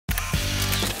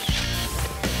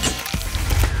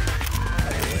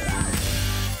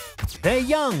They're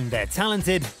young, they're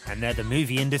talented, and they're the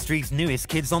movie industry's newest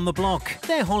kids on the block.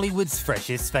 They're Hollywood's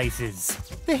freshest faces.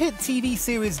 The hit TV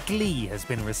series Glee has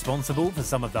been responsible for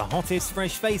some of the hottest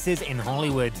fresh faces in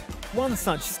Hollywood. One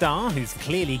such star who's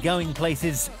clearly going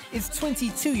places is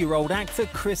 22-year-old actor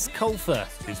Colfer,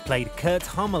 who's played Kurt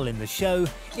Hummel in the show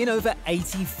in over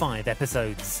 85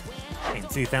 episodes. In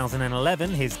 2011,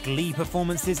 his Glee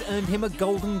performances earned him a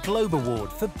Golden Globe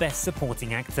Award for Best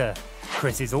Supporting Actor.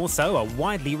 Chris is also a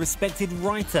widely respected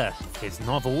writer. His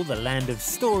novel, The Land of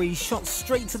Stories, shot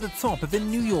straight to the top of the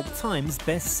New York Times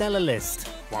bestseller list,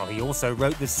 while he also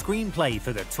wrote the screenplay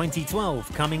for the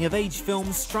 2012 coming-of-age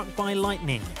film Struck by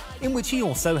Lightning, in which he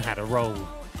also had a role.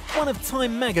 One of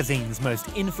Time magazine's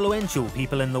most influential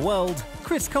people in the world,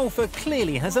 Colfer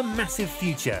clearly has a massive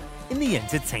future in the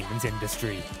entertainment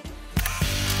industry.